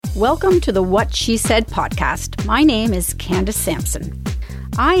Welcome to the What She Said podcast. My name is Candace Sampson.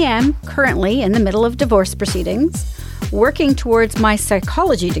 I am currently in the middle of divorce proceedings, working towards my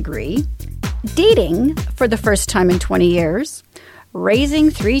psychology degree, dating for the first time in 20 years, raising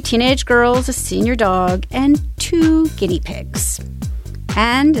 3 teenage girls, a senior dog, and 2 guinea pigs.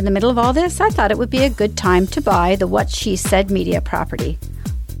 And in the middle of all this, I thought it would be a good time to buy the What She Said media property.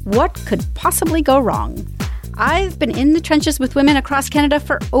 What could possibly go wrong? I've been in the trenches with women across Canada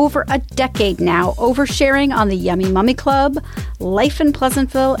for over a decade now, oversharing on the Yummy Mummy Club, Life in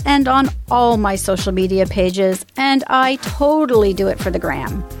Pleasantville, and on all my social media pages, and I totally do it for the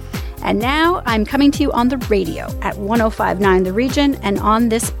gram. And now I'm coming to you on the radio at 105.9 The Region and on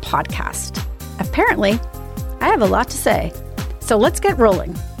this podcast. Apparently, I have a lot to say. So let's get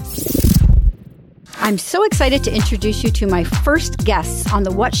rolling. I'm so excited to introduce you to my first guests on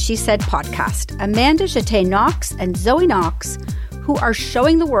the What She Said podcast, Amanda Jeté-Knox and Zoe Knox, who are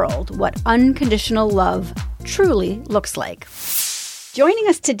showing the world what unconditional love truly looks like. Joining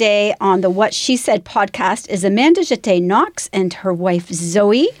us today on the What She Said podcast is Amanda Jeté-Knox and her wife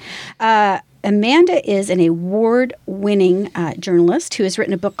Zoe. Amanda is an award-winning journalist who has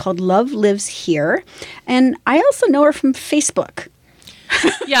written a book called Love Lives Here. And I also know her from Facebook.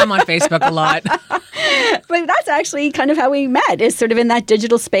 Yeah, I'm on Facebook a lot. But that's actually kind of how we met, is sort of in that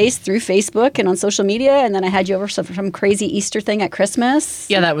digital space through Facebook and on social media. And then I had you over for some crazy Easter thing at Christmas.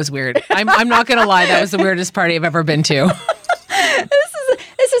 Yeah, that was weird. I'm not going to lie. That was the weirdest party I've ever been to.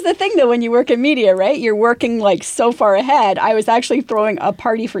 This is the thing, though, when you work in media, right? You're working like so far ahead. I was actually throwing a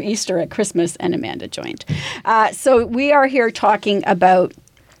party for Easter at Christmas, and Amanda joined. So we are here talking about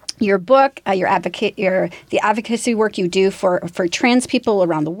your book, the advocacy work you do for trans people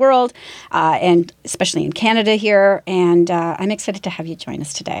around the world, and especially in Canada here. And I'm excited to have you join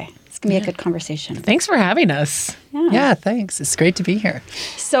us today. It's going to be a good conversation. Thanks for having us. Yeah, thanks. It's great to be here.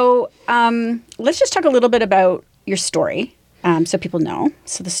 So let's just talk a little bit about your story. So people know.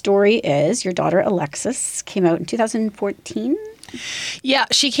 So the story is your daughter Alexis came out in 2014. Yeah,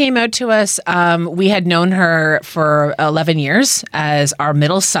 she came out to us. We had known her for 11 years as our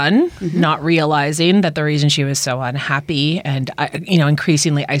middle son, not realizing that the reason she was so unhappy and,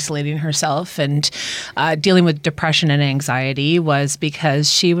 increasingly isolating herself and dealing with depression and anxiety was because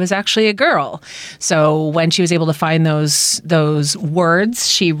she was actually a girl. So when she was able to find those words,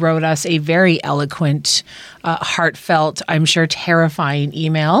 she wrote us a very eloquent, heartfelt, I'm sure terrifying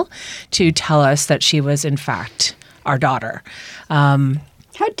email to tell us that she was, in fact, our daughter.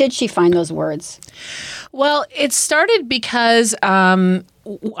 How did she find those words? Well, it started because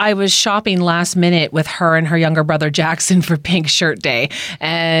I was shopping last minute with her and her younger brother Jackson for Pink Shirt Day.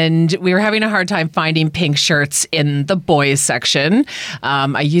 And we were having a hard time finding pink shirts in the boys section.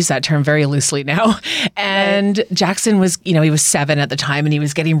 I use that term very loosely now. And Jackson was, he was 7 at the time and he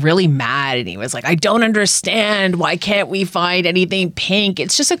was getting really mad. And he was like, I don't understand. Why can't we find anything pink?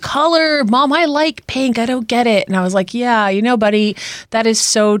 It's just a color. Mom, I like pink. I don't get it. And I was like, yeah, buddy, that is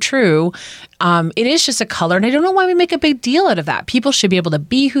so true. It is just a color, and I don't know why we make a big deal out of that. People should be able to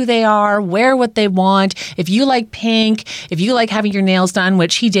be who they are, wear what they want. If you like pink, if you like having your nails done,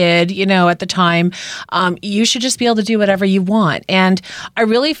 which he did, at the time, you should just be able to do whatever you want. And I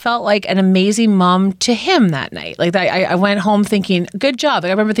really felt like an amazing mom to him that night. Like I went home thinking, good job. Like,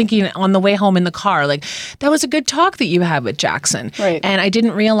 I remember thinking on the way home in the car, like, that was a good talk that you had with Jackson. Right. And I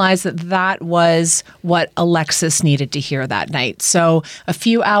didn't realize that was what Alexis needed to hear that night. So a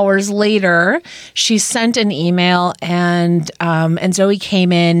few hours later, she sent an email and Zoe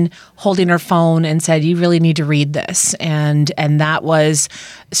came in holding her phone and said, you really need to read this. And that was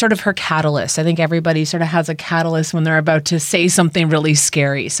sort of her catalyst. I think everybody sort of has a catalyst when they're about to say something really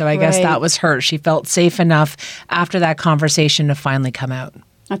scary. So I guess that was her. She felt safe enough after that conversation to finally come out.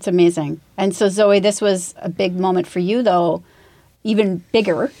 That's amazing. And so, Zoe, this was a big moment for you, though, even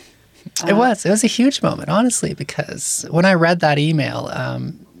bigger. It was a huge moment, honestly, because when I read that email,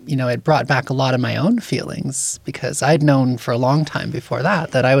 it brought back a lot of my own feelings, because I'd known for a long time before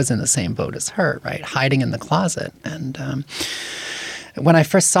that I was in the same boat as her, right? Hiding in the closet. And when I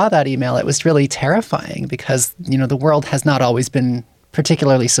first saw that email, it was really terrifying because, the world has not always been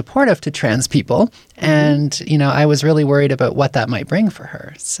particularly supportive to trans people. And, I was really worried about what that might bring for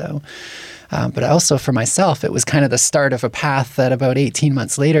her. So, but also for myself, it was kind of the start of a path that about 18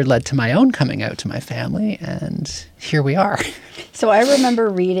 months later led to my own coming out to my family. And here we are. So I remember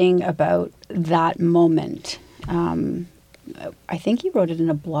reading about that moment. I think you wrote it in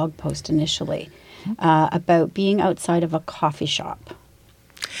a blog post initially about being outside of a coffee shop.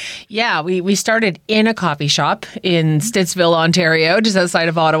 Yeah, we started in a coffee shop in Stittsville, Ontario, just outside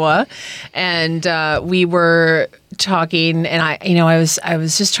of Ottawa, and we were talking, and I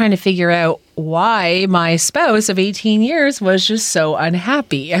was just trying to figure out why my spouse of 18 years was just so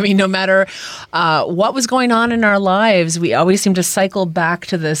unhappy. I mean, no matter what was going on in our lives, we always seemed to cycle back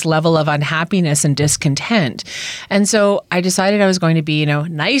to this level of unhappiness and discontent. And so I decided I was going to be,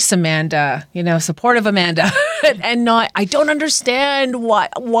 nice Amanda, supportive Amanda, and not, I don't understand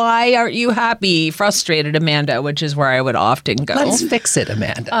why aren't you happy, frustrated Amanda, which is where I would often go. Let's fix it,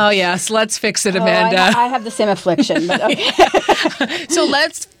 Amanda. Oh, yes, let's fix it, Amanda. I have the same affliction, but okay. So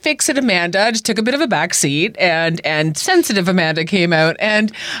let's fix it, Amanda. I just took a bit of a back seat, and sensitive Amanda came out,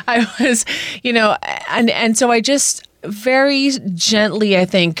 and I was, and so I just very gently, I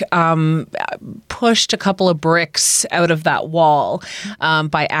think, pushed a couple of bricks out of that wall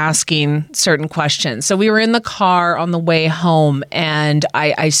by asking certain questions. So we were in the car on the way home, and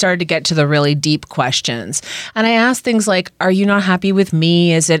I started to get to the really deep questions. And I asked things like, are you not happy with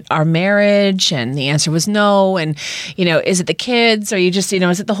me? Is it our marriage? And the answer was no. And, is it the kids? Or you just,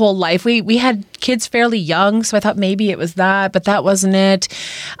 is it the whole life? We had kids fairly young, so I thought maybe it was that, but that wasn't it.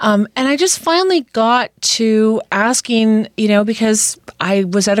 And I just finally got to asking, because I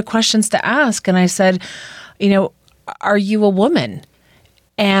was out of questions to ask. And I said, are you a woman?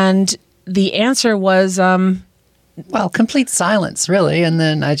 And the answer was, well, complete silence, really. And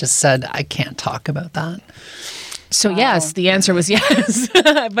then I just said, I can't talk about that. So yes, the answer was yes.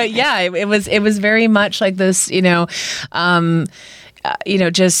 But yeah, it was very much like this,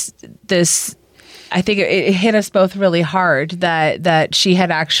 just this. I think it hit us both really hard that she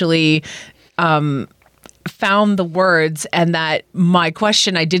had actually found the words, and that my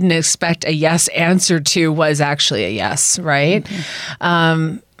question I didn't expect a yes answer to was actually a yes, right?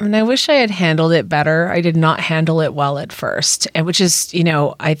 Mm-hmm. And I wish I had handled it better. I did not handle it well at first, and which is,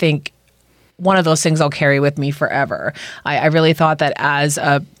 I think one of those things I'll carry with me forever. I really thought that as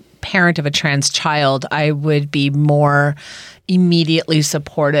a parent of a trans child, I would be more immediately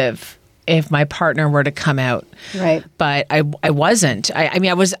supportive if my partner were to come out. Right. But I wasn't. I mean,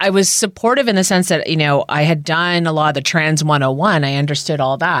 I was supportive in the sense that, I had done a lot of the Trans 101. I understood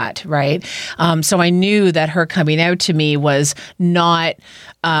all that, right? So I knew that her coming out to me was not,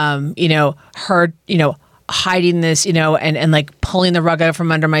 her, hiding this, and like pulling the rug out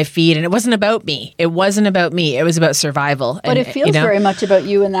from under my feet. And it wasn't about me. It wasn't about me. It was about survival. But it feels very much about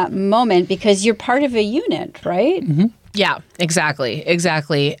you in that moment because you're part of a unit, right? Mm-hmm. Yeah, exactly.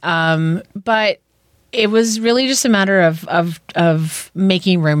 But it was really just a matter of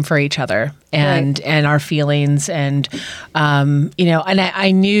making room for each other and our feelings, and and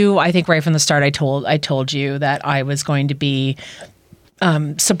I knew, I think right from the start, I told you that I was going to be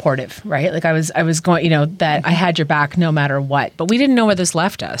supportive, right? Like I was going, that I had your back no matter what. But we didn't know where this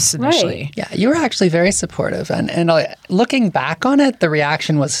left us initially. Right. Yeah, you were actually very supportive, and looking back on it, the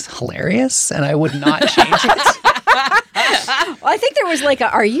reaction was hilarious, and I would not change it. Well, I think there was like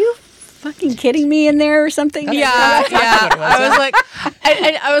are you fucking kidding me in there or something? Yeah.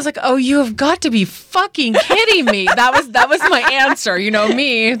 I was like, oh, you have got to be fucking kidding me. That was my answer.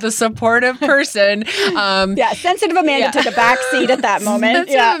 Me, the supportive person. Sensitive Amanda took a back seat at that moment.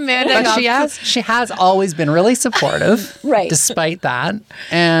 Sensitive Amanda. But she has always been really supportive, right? Despite that,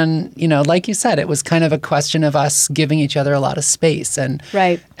 and like you said, it was kind of a question of us giving each other a lot of space and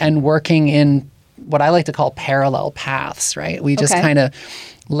working in what I like to call parallel paths, right? We just kind of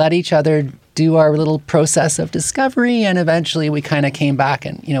let each other do our little process of discovery, and eventually we kind of came back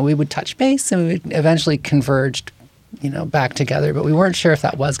and, we would touch base, and we would eventually converged, back together, but we weren't sure if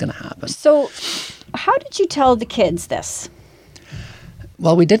that was going to happen. So how did you tell the kids this?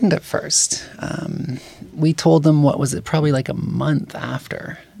 Well, we didn't at first. We told them, probably like a month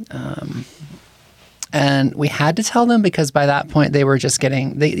after. And we had to tell them because by that point they were just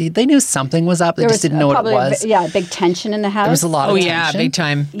getting, they knew something was up. They just didn't know what it was. Big tension in the house. There was a lot of tension. Oh, yeah, big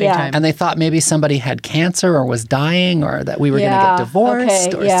time. And they thought maybe somebody had cancer or was dying, or that we were going to get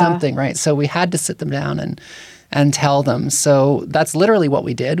divorced or something, right? So we had to sit them down and tell them. So that's literally what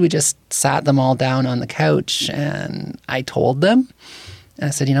we did. We just sat them all down on the couch, and I told them. And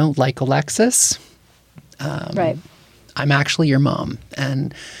I said, like Alexis, I'm actually your mom.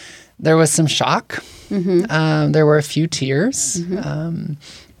 And there was some shock. Mm-hmm. There were a few tears. Mm-hmm.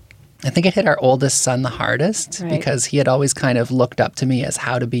 I think it hit our oldest son the hardest because he had always kind of looked up to me as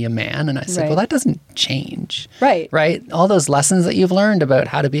how to be a man. And I said, well, that doesn't change. Right? All those lessons that you've learned about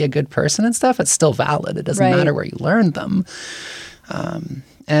how to be a good person and stuff, it's still valid. It doesn't matter where you learned them.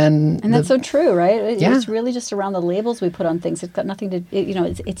 And that's so true, right? Yeah. It's really just around the labels we put on things. It's got nothing to,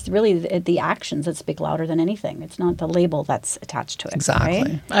 it's really the actions that speak louder than anything. It's not the label that's attached to it. Exactly.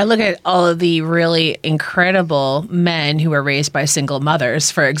 Right? I look at all of the really incredible men who were raised by single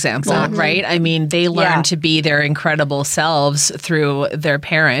mothers, for example, right? I mean, they learn to be their incredible selves through their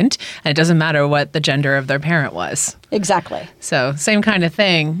parent, and it doesn't matter what the gender of their parent was. Exactly. So same kind of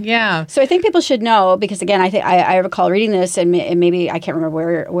thing. Yeah. So I think people should know, because again, I think I recall reading this, and maybe I can't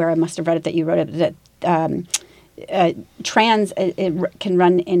remember where I must have read it that you wrote it, that trans it can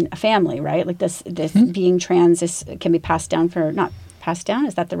run in a family, right? Like this being trans can be passed down not passed down.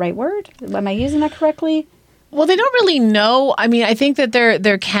 Is that the right word? Am I using that correctly? Well, they don't really know. I mean, I think that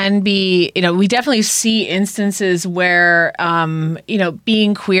there can be, we definitely see instances where,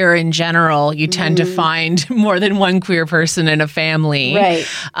 being queer in general, you tend to find more than one queer person in a family. Right.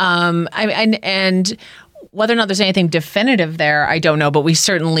 And whether or not there's anything definitive there, I don't know. But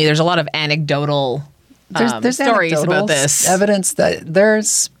there's a lot of anecdotal there's stories about this. Evidence that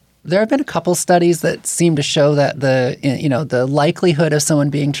there have been a couple studies that seem to show that the likelihood of someone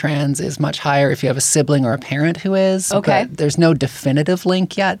being trans is much higher if you have a sibling or a parent who is. Okay. But there's no definitive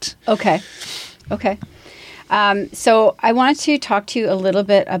link yet. Okay. So I wanted to talk to you a little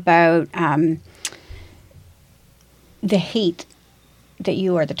bit about the hate that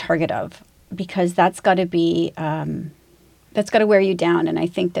you are the target of, because that's got to wear you down. And I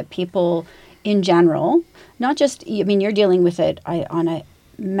think that people in general, not just, you're dealing with it on a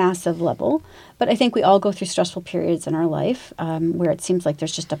massive level, but I think we all go through stressful periods in our life where it seems like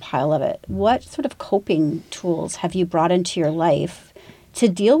there's just a pile of it. What sort of coping tools have you brought into your life to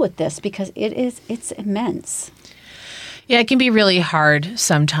deal with this? Because it's immense. Yeah, it can be really hard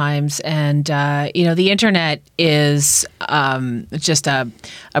sometimes. And, the internet is just a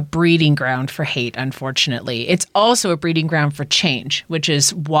breeding ground for hate, unfortunately. It's also a breeding ground for change, which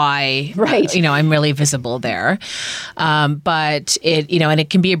is why, I'm really visible there. But it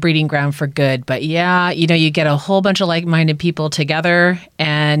can be a breeding ground for good. But you get a whole bunch of like-minded people together.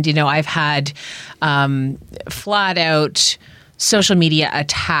 And, I've had flat out social media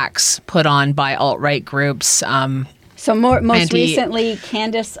attacks put on by alt-right groups. So most recently,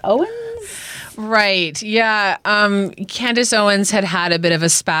 Candace Owens? Right. Yeah. Candace Owens had a bit of a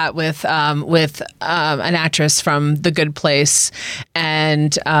spat with an actress from The Good Place,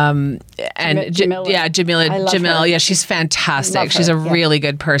 and Jamila. Jamila. Yeah, she's fantastic. She's a really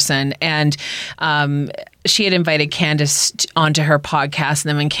good person, and she had invited Candace onto her podcast, and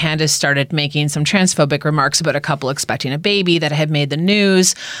then when Candace started making some transphobic remarks about a couple expecting a baby that had made the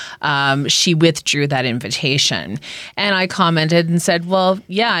news, she withdrew that invitation. And I commented and said, well,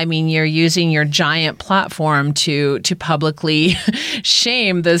 yeah, you're using your giant platform to publicly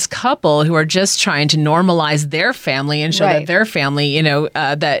shame this couple who are just trying to normalize their family and show that their family,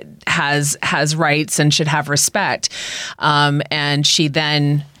 that has rights and should have respect. And she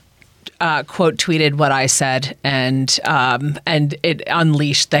then quote tweeted what I said, and it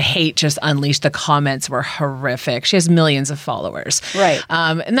unleashed the hate. Just unleashed. The comments were horrific. She has millions of followers, right?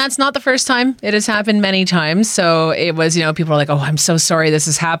 And that's not the first time. It has happened many times. So it was, people are like, "Oh, I'm so sorry this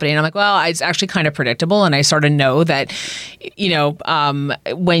is happening." And I'm like, "Well, it's actually kind of predictable, and I sort of know that,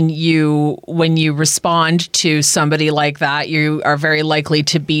 when you respond to somebody like that, you are very likely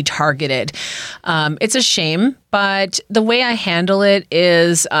to be targeted. It's a shame." But the way I handle it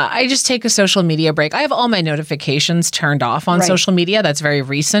is I just take a social media break. I have all my notifications turned off on social media. That's very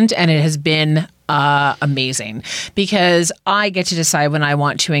recent, and it has been amazing because I get to decide when I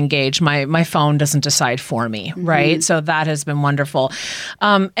want to engage. My phone doesn't decide for me, right? Mm-hmm. So that has been wonderful.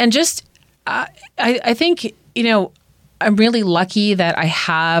 And just I think, I'm really lucky that I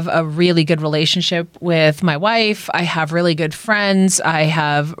have a really good relationship with my wife. I have really good friends. I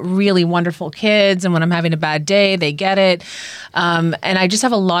have really wonderful kids. And when I'm having a bad day, they get it. And I just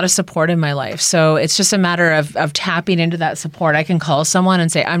have a lot of support in my life. So it's just a matter of tapping into that support. I can call someone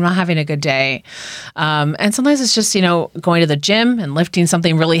and say, I'm not having a good day. And sometimes it's just, going to the gym and lifting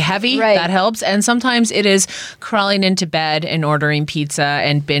something really heavy. Right. That helps. And sometimes it is crawling into bed and ordering pizza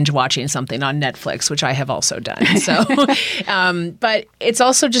and binge watching something on Netflix, which I have also done. So but it's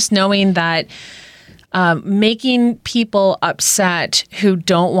also just knowing that making people upset who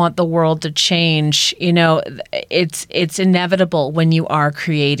don't want the world to change, it's inevitable when you are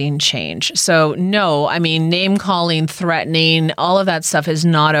creating change. So no, name calling, threatening, all of that stuff is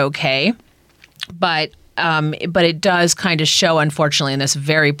not okay. But it does kind of show, unfortunately, in this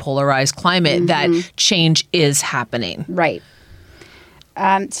very polarized climate, that change is happening. Right.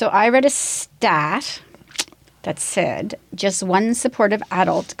 So I read a stat that said just one supportive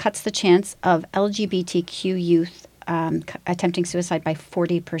adult cuts the chance of LGBTQ youth attempting suicide by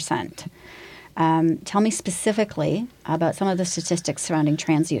 40%. Tell me specifically about some of the statistics surrounding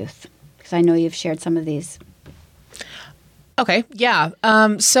trans youth, because I know you've shared some of these. Okay, yeah.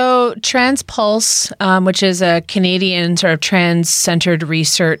 So TransPulse, which is a Canadian sort of trans-centered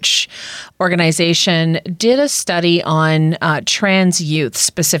research organization, did a study on trans youth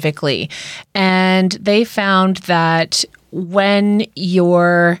specifically. And they found that when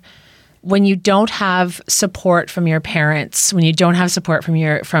you don't have support from your parents, when you don't have support from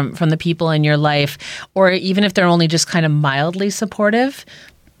the people in your life, or even if they're only just kind of mildly supportive,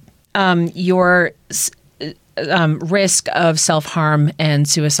 your risk of self-harm and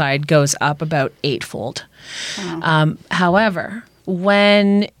suicide goes up about 8-fold. Wow. However,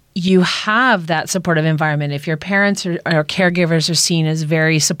 when you have that supportive environment, if your parents or caregivers are seen as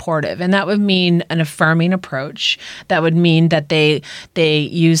very supportive, and that would mean an affirming approach, that would mean that they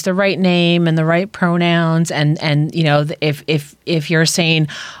use the right name and the right pronouns, and if you're saying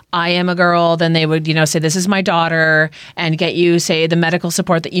I am a girl, then they would say this is my daughter, and get you say the medical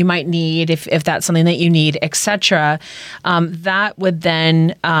support that you might need if that's something that you need, etc. That would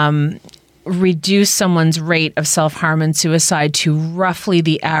then reduce someone's rate of self-harm and suicide to roughly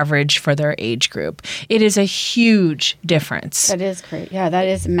the average for their age group. It is a huge difference. That is great. Yeah, that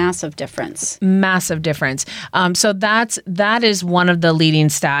is massive difference. Massive difference. So that is one of the leading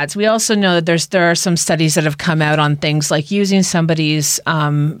stats. We also know that there are some studies that have come out on things like using somebody's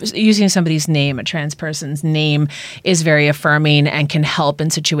name, a trans person's name, is very affirming and can help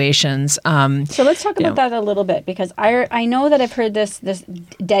in situations. So let's talk about that a little bit, because I know that I've heard this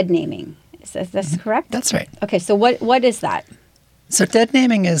dead naming. Is this correct? That's right. Okay, so what is that? So dead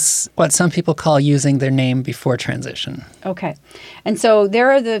naming is what some people call using their name before transition. Okay. And so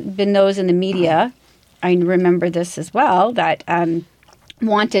there are been those in the media, I remember this as well, that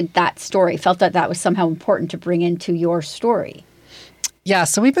wanted that story, felt that was somehow important to bring into your story. Yeah,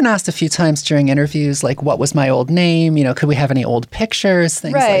 so we've been asked a few times during interviews, like, what was my old name? Could we have any old pictures,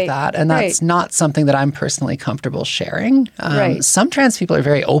 things like that? And that's not something that I'm personally comfortable sharing. Some trans people are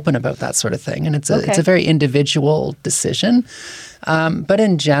very open about that sort of thing, and it's a very individual decision. But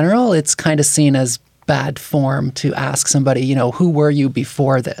in general, it's kind of seen as bad form to ask somebody, who were you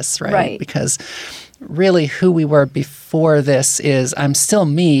before this, right? Because really who we were before this is, I'm still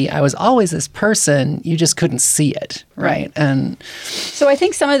me. I was always this person. You just couldn't see it, right? And so I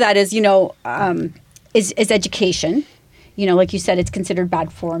think some of that is, is education. Like you said, it's considered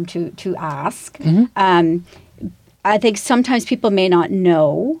bad form to ask. Mm-hmm. I think sometimes people may not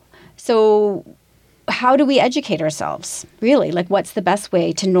know. So how do we educate ourselves, really? Like, what's the best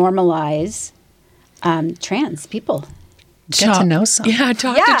way to normalize trans people? Get to know some. Yeah,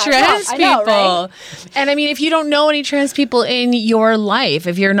 talk to trans people. I know, right? And I mean, if you don't know any trans people in your life,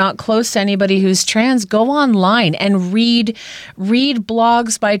 if you're not close to anybody who's trans, go online and read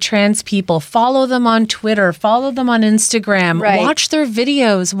blogs by trans people. Follow them on Twitter. Follow them on Instagram. Right. Watch their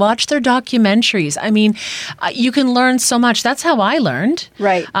videos. Watch their documentaries. I mean, you can learn so much. That's how I learned.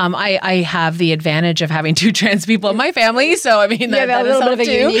 Right. I have the advantage of having 2 trans people in my family, so I mean, that have a little bit of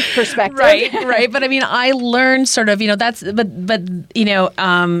a unique perspective. Right. But I mean, I learned sort of, that's. But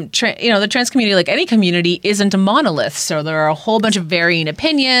the trans community, like any community, isn't a monolith. So there are a whole bunch of varying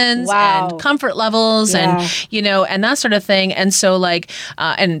opinions and comfort levels and that sort of thing. And so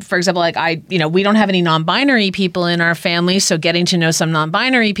and for example, we don't have any non-binary people in our family. So getting to know some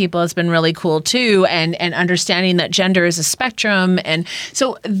non-binary people has been really cool too. And understanding that gender is a spectrum. And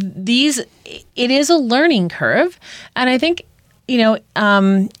so it is a learning curve. And I think,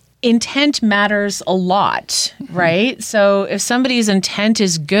 intent matters a lot, right? So if somebody's intent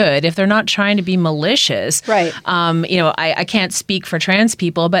is good, if they're not trying to be malicious, right? I can't speak for trans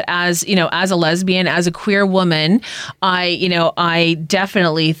people, but as a lesbian, as a queer woman, I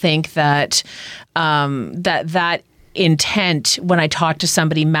definitely think that that intent when I talk to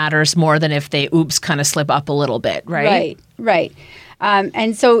somebody matters more than if they kind of slip up a little bit, right? Right.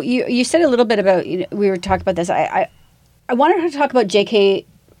 And so you said a little bit about we were talking about this. I wanted to talk about J.K.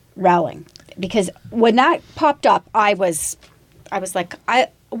 Rowling, because when that popped up, I was like,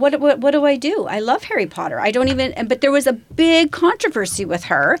 what do I do? I love Harry Potter. But there was a big controversy with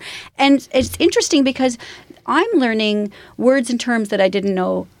her, and it's interesting because I'm learning words and terms that I didn't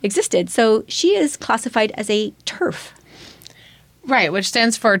know existed. So she is classified as a TERF. Right, which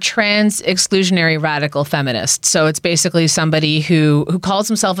stands for trans exclusionary radical feminist. So it's basically somebody who calls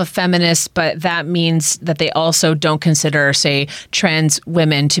himself a feminist, but that means that they also don't consider, say, trans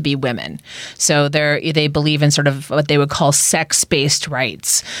women to be women. So they believe in sort of what they would call sex-based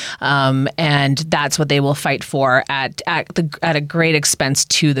rights, and that's what they will fight for at a great expense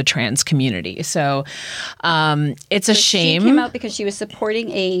to the trans community. So it's a shame. She came out because she was supporting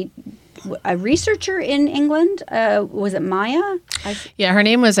a researcher in England. Was it Maya? Yeah, her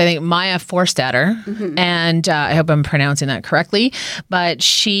name was, I think, Maya Forstater, and I hope I'm pronouncing that correctly. But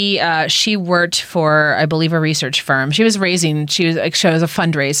she worked for, I believe, a research firm. She was a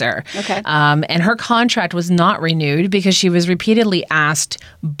fundraiser. Okay. And her contract was not renewed because she was repeatedly asked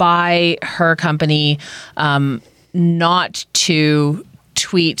by her company not to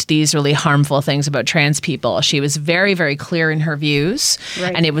tweet these really harmful things about trans people. She was very, very clear in her views,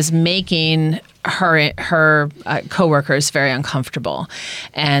 right. And it was making her coworkers very uncomfortable.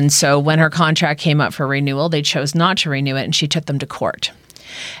 And so when her contract came up for renewal, they chose not to renew it, and she took them to court.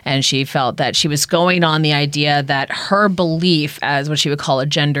 And she felt that she was going on the idea that her belief as what she would call a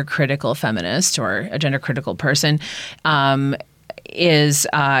gender critical feminist or a gender critical person is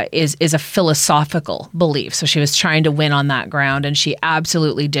a philosophical belief. So she was trying to win on that ground, and she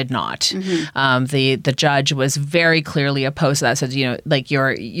absolutely did not. The judge was very clearly opposed to that. Said, like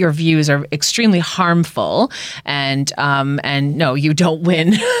your views are extremely harmful, and no, you don't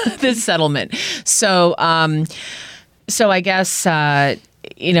win this settlement. So I guess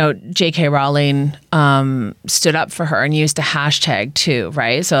J.K. Rowling stood up for her and used a hashtag too,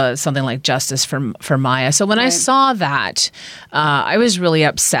 right? So something like justice for Maya. So when I saw that, I was really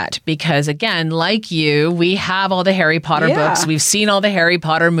upset because, again, like you, we have all the Harry Potter books. We've seen all the Harry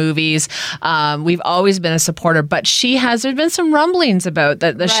Potter movies. We've always been a supporter, but there's been some rumblings about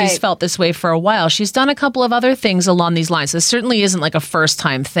that she's felt this way for a while. She's done a couple of other things along these lines. This certainly isn't like a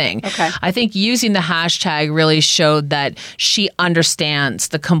first-time thing. Okay. I think using the hashtag really showed that she understands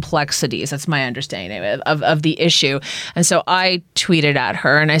the complexities. That's my understanding of the issue. And so I tweeted at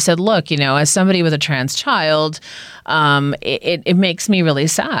her and I said, look, as somebody with a trans child, it makes me really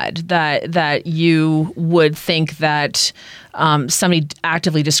sad that you would think that somebody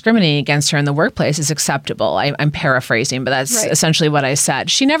actively discriminating against her in the workplace is acceptable. I'm paraphrasing, but that's essentially what I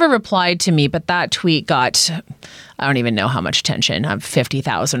said. She never replied to me, but that tweet got, I don't even know how much attention,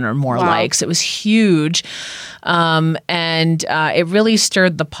 50,000 or more likes. It was huge. And it really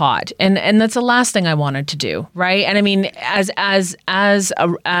stirred the pot. And that's the last thing I wanted to do, right? And I mean, as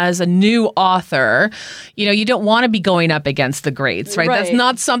a new author, you don't want to be going up against the greats, right? That's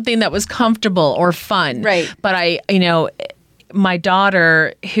not something that was comfortable or fun. Right. But my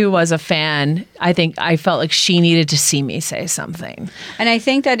daughter, who was a fan, I felt like she needed to see me say something. And I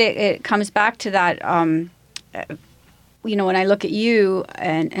think that it comes back to that, when I look at you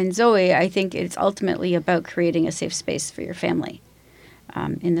and Zoe, I think it's ultimately about creating a safe space for your family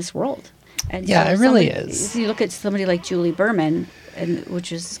in this world. And yeah, so it really is. You look at somebody like Julie Berman,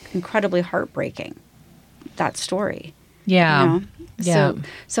 which is incredibly heartbreaking, that story. Yeah. Yeah.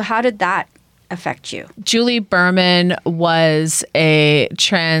 So how did that affect you? Julie Berman was a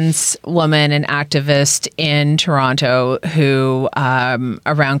trans woman and activist in Toronto who,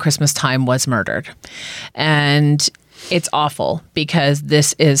 around Christmas time, was murdered. And it's awful because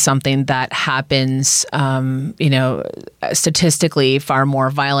this is something that happens, statistically far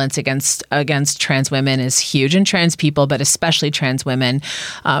more violence against trans women is huge, and trans people, but especially trans women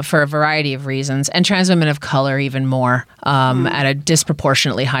for a variety of reasons, and trans women of color even more at a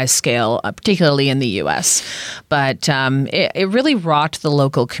disproportionately high scale, particularly in the U.S. But it really rocked the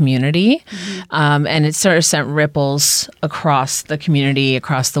local community, and it sort of sent ripples across the community,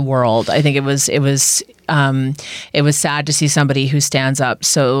 across the world. I think it was sad to see somebody who stands up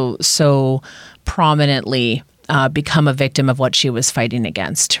so prominently become a victim of what she was fighting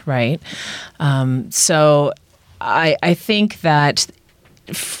against, right? So I think that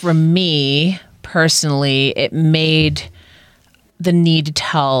for me personally, it made the need to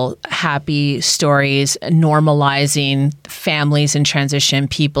tell happy stories, normalizing families in transition,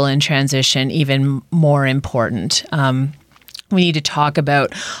 people in transition, even more important. We need to talk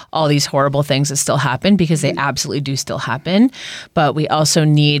about all these horrible things that still happen because they absolutely do still happen. But we also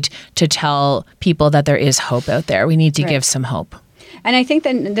need to tell people that there is hope out there. We need to give some hope. And I think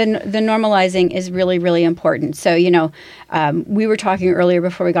that the normalizing is really, really important. So, we were talking earlier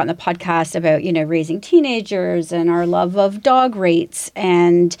before we got on the podcast about, raising teenagers and our love of dog rates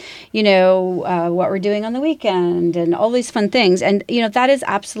and, what we're doing on the weekend and all these fun things. And, that is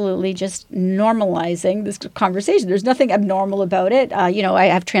absolutely just normalizing this conversation. There's nothing abnormal about it. I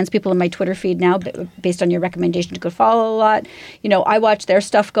have trans people in my Twitter feed now based on your recommendation to go follow a lot. I watch their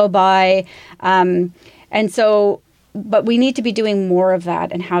stuff go by. And so, but we need to be doing more of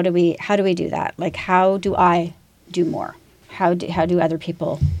that. And how do we do that? Like, how do I do more? How do other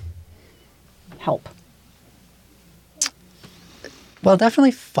people help? Well, definitely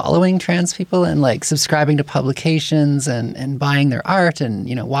following trans people and like subscribing to publications and buying their art and,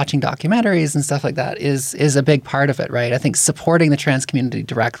 watching documentaries and stuff like that is a big part of it, right? I think supporting the trans community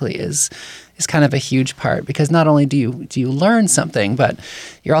directly is kind of a huge part, because not only do you learn something, but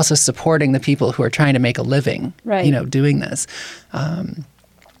you're also supporting the people who are trying to make a living, right, doing this.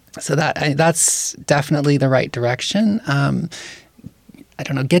 So that's definitely the right direction. I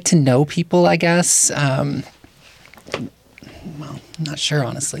don't know, get to know people, I guess. Well, I'm not sure,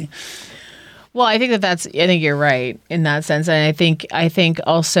 honestly. Well, I think I think you're right in that sense. And I think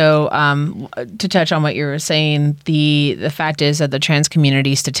also to touch on what you were saying, the fact is that the trans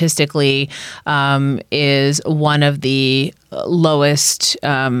community statistically is one of the lowest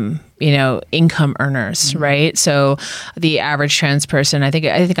income earners, right? So the average trans person, I think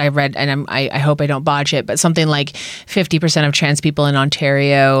I read, and I hope I don't botch it, but something like 50% of trans people in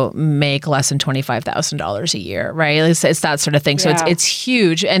Ontario make less than $25,000 a year, right? It's that sort of thing. So it's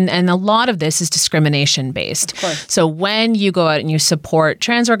huge, and a lot of this is discrimination based. So when you go out and you support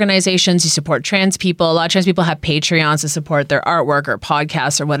trans organizations, you support trans people. A lot of trans people have Patreons to support their artwork or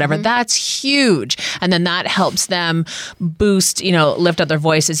podcasts or whatever. That's huge, and then that helps them boost, lift up their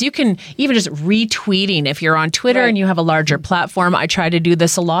voices. You can even just retweeting, if you're on Twitter and you have a larger platform. I try to do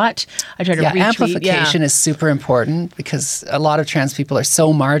this a lot. I try to retweet. Amplification is super important, because a lot of trans people are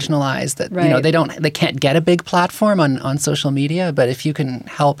so marginalized that they can't get a big platform on social media. But if you can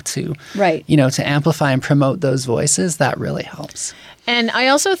help to to amplify and promote those voices, that really helps. And I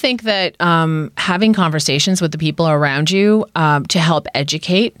also think that having conversations with the people around you to help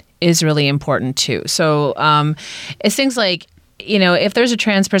educate is really important too. So it's things like, if there's a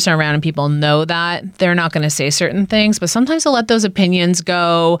trans person around and people know that, they're not going to say certain things, but sometimes they'll let those opinions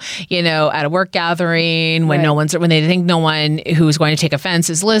go, at a work gathering when when they think no one who's going to take offense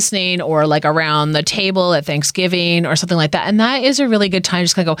is listening, or like around the table at Thanksgiving or something like that. And that is a really good time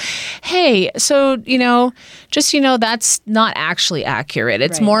just kind of go, hey, so, that's not actually accurate.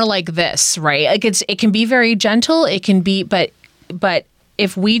 It's more like this, right? Like it can be very gentle. It can be, but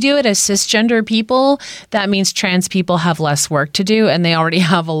if we do it as cisgender people, that means trans people have less work to do, and they already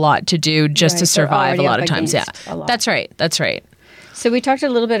have a lot to do just to survive a lot of times. Yeah, that's right. That's right. So we talked a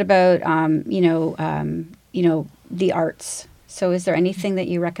little bit about, the arts. So is there anything that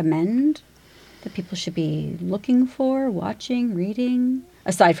you recommend that people should be looking for, watching, reading?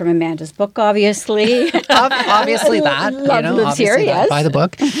 Aside from Amanda's book, obviously. Obviously that. Buy the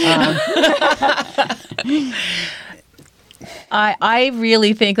book. I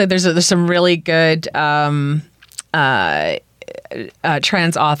really think that there's some really good trans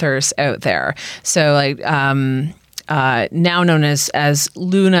authors out there. So like now known as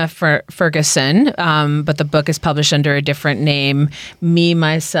Luna Ferguson, but the book is published under a different name. Me,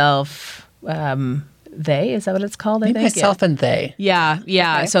 Myself, They, is that what it's called? Me, Myself, and They. Yeah.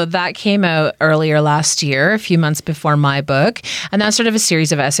 Okay. So that came out earlier last year, a few months before my book. And that's sort of a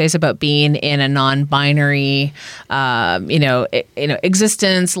series of essays about being in a non-binary,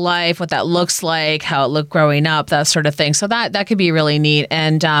 existence, life, what that looks like, how it looked growing up, that sort of thing. So that could be really neat.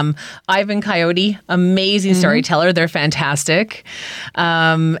 And Ivan Coyote, amazing storyteller. They're fantastic.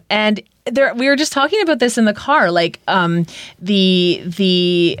 And we were just talking about this in the car, like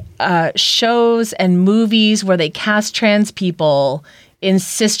the shows and movies where they cast trans people in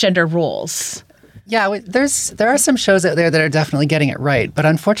cisgender roles. Yeah, there are some shows out there that are definitely getting it right, but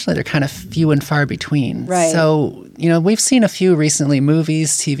unfortunately they're kind of few and far between. Right. So, we've seen a few recently,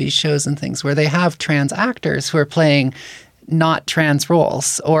 movies, TV shows and things, where they have trans actors who are playing not trans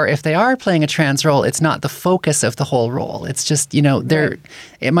roles, or if they are playing a trans role, it's not the focus of the whole role. It's just,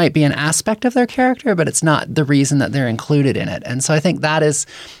 it might be an aspect of their character, but it's not the reason that they're included in it. And so I think that is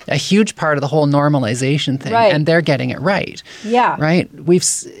a huge part of the whole normalization thing, and they're getting it right. Yeah. Right?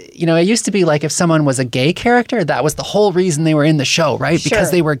 It used to be like if someone was a gay character, that was the whole reason they were in the show, right? Sure.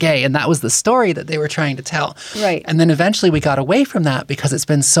 Because they were gay, and that was the story that they were trying to tell. Right. And then eventually we got away from that because it's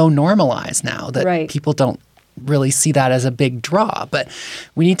been so normalized now that people don't really see that as a big draw. But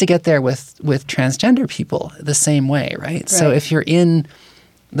we need to get there with transgender people the same way, right? So if you're in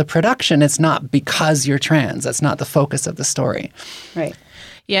the production, it's not because you're trans. That's not the focus of the story. Right.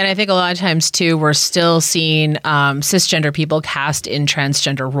 Yeah, and I think a lot of times, too, we're still seeing cisgender people cast in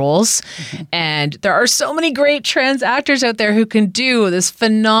transgender roles. Mm-hmm. And there are so many great trans actors out there who can do this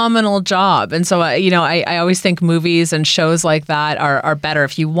phenomenal job. And so, I always think movies and shows like that are better.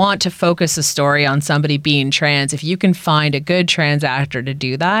 If you want to focus a story on somebody being trans, if you can find a good trans actor to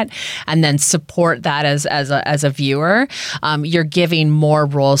do that and then support that as a viewer, you're giving more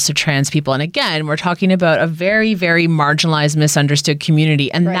roles to trans people. And again, we're talking about a very, very marginalized, misunderstood community.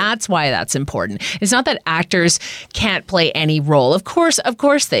 And that's why that's important. It's not that actors can't play any role. Of course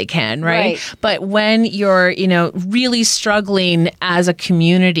they can, right? But when you're, really struggling as a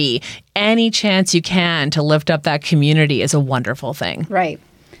community, any chance you can to lift up that community is a wonderful thing. Right.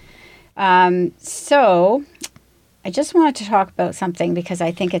 So I just wanted to talk about something because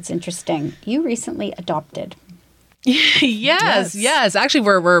I think it's interesting. You recently adopted. Yes. Actually,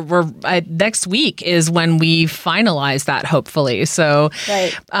 we're next week is when we finalize that, hopefully. So,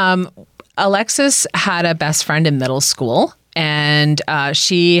 Alexis had a best friend in middle school. And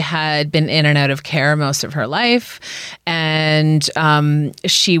she had been in and out of care most of her life, and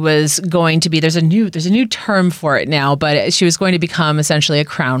she was going to be there's a new term for it now, but she was going to become essentially a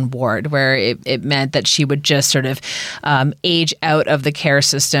crown ward, where it meant that she would just sort of age out of the care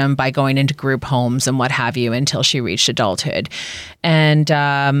system by going into group homes and what have you until she reached adulthood. And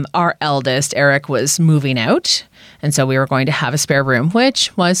our eldest, Eric, was moving out. And so we were going to have a spare room,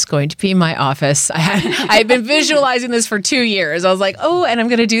 which was going to be my office. I had been visualizing this for 2 years. I was like, and I'm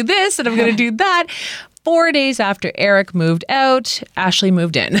going to do this and I'm going to do that. 4 days after Eric moved out, Ashley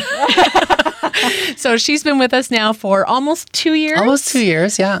moved in. So she's been with us now for almost 2 years. Almost 2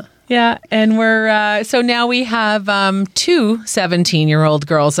 years, yeah. Yeah, and we're so now we have 2 17-year-old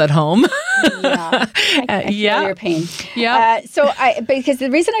girls at home. I feel your pain. Yeah. Because the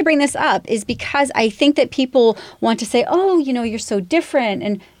reason I bring this up is because I think that people want to say, you're so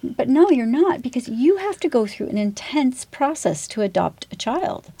different, but no, you're not, because you have to go through an intense process to adopt a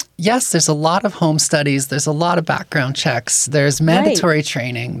child. Yes, there's a lot of home studies. There's a lot of background checks. There's mandatory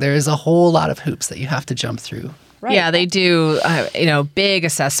training. There's a whole lot of hoops that you have to jump through. Right. Yeah, they do, big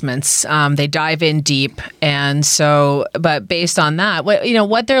assessments. They dive in deep. And so, but based on that,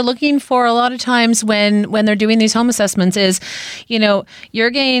 what they're looking for a lot of times when they're doing these home assessments is, you're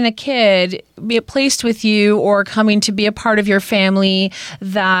getting a kid be placed with you or coming to be a part of your family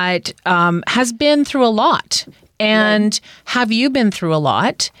that has been through a lot. And have you been through a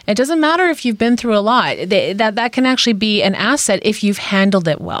lot? It doesn't matter if you've been through a lot. That can actually be an asset if you've handled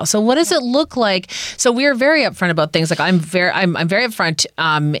it well. So what does it look like? So we're very upfront about things. Like I'm very upfront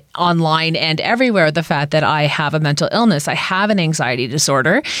online and everywhere, the fact that I have a mental illness. I have an anxiety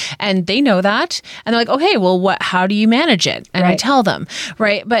disorder, and they know that. And they're like, okay, well, how do you manage it? And I tell them,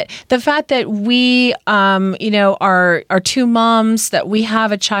 right? But the fact that we, are 2 moms, that we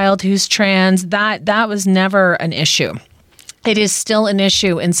have a child who's trans, that was never an issue. It is still an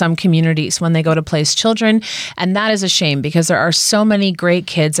issue in some communities when they go to place children. And that is a shame, because there are so many great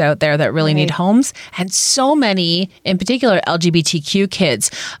kids out there that really need homes, and so many, in particular, LGBTQ kids.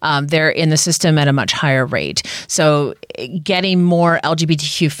 They're in the system at a much higher rate. So getting more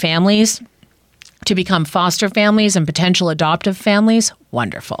LGBTQ families to become foster families and potential adoptive families,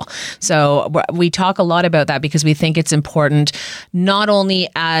 wonderful. So we talk a lot about that because we think it's important, not only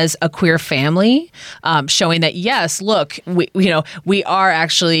as a queer family, showing that, yes, look, we are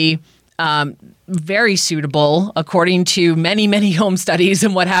actually very suitable, according to many, many home studies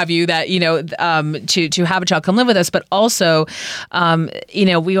and what have you, that, to have a child come live with us. But also,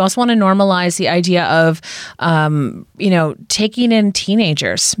 we also want to normalize the idea of, taking in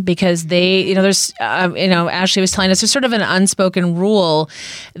teenagers, because they, there's, Ashley was telling us there's sort of an unspoken rule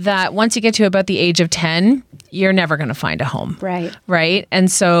that once you get to about the age of 10, you're never going to find a home. Right. Right. And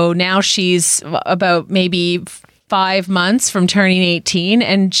so now she's about maybe 5 months from turning 18,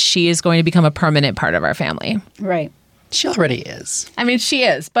 and she is going to become a permanent part of our family. Right. She already is. I mean, she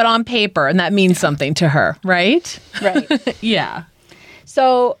is, but on paper, and that means something to her, right? Right. Yeah.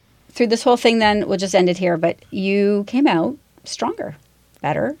 So through this whole thing, then, we'll just end it here, but you came out stronger,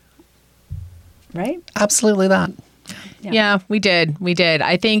 better, right? Absolutely that. Yeah, we did.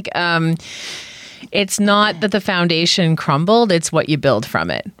 I think it's not that the foundation crumbled, it's what you build from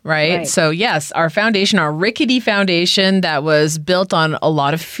it, right? So yes, our foundation, our rickety foundation that was built on a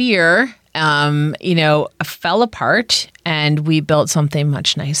lot of fear, fell apart, and we built something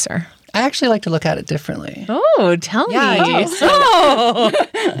much nicer. I actually like to look at it differently. Oh, tell me. I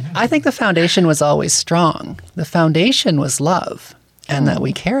think the foundation was always strong. The foundation was love and that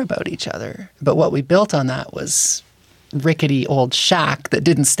we care about each other. But what we built on that was rickety old shack that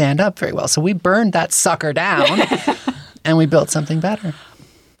didn't stand up very well. So we burned that sucker down and we built something better.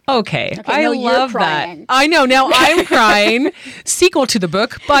 Okay, I no, love you're that. crying. I know, now I'm crying. Sequel to the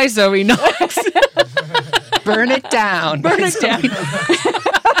book by Zoe Knox. Burn it down. Burn it down.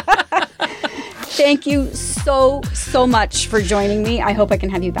 Thank you so much for joining me. I hope I can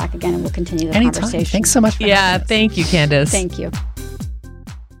have you back again and we'll continue the Anytime. conversation. Thanks so much for having us. Thank you, Candace. Thank you.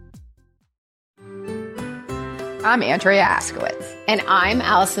 I'm Andrea Askowitz. And I'm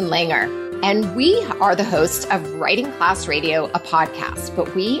Allison Langer. And we are the hosts of Writing Class Radio, a podcast,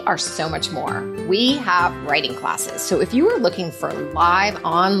 but we are so much more. We have writing classes. So if you are looking for live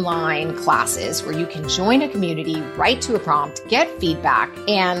online classes where you can join a community, write to a prompt, get feedback,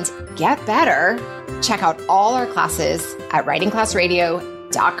 and get better, check out all our classes at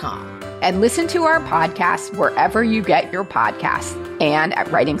writingclassradio.com. And listen to our podcast wherever you get your podcasts and at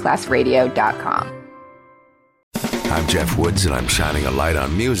writingclassradio.com. I'm Jeff Woods, and I'm shining a light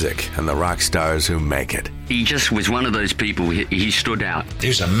on music and the rock stars who make it. He just was one of those people, he stood out. He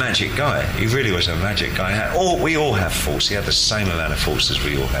was a magic guy. He really was a magic guy. We all have faults. He had the same amount of faults as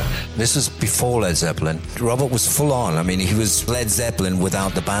we all had. This was before Led Zeppelin. Robert was full on. I mean, he was Led Zeppelin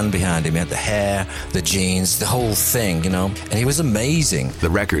without the band behind him. He had the hair, the jeans, the whole thing, and he was amazing. The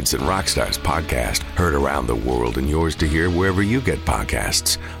Records and Rockstars podcast, heard around the world and yours to hear wherever you get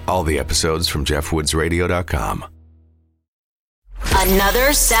podcasts. All the episodes from JeffWoodsRadio.com.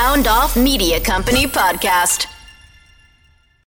 Another Sound Off Media Company podcast.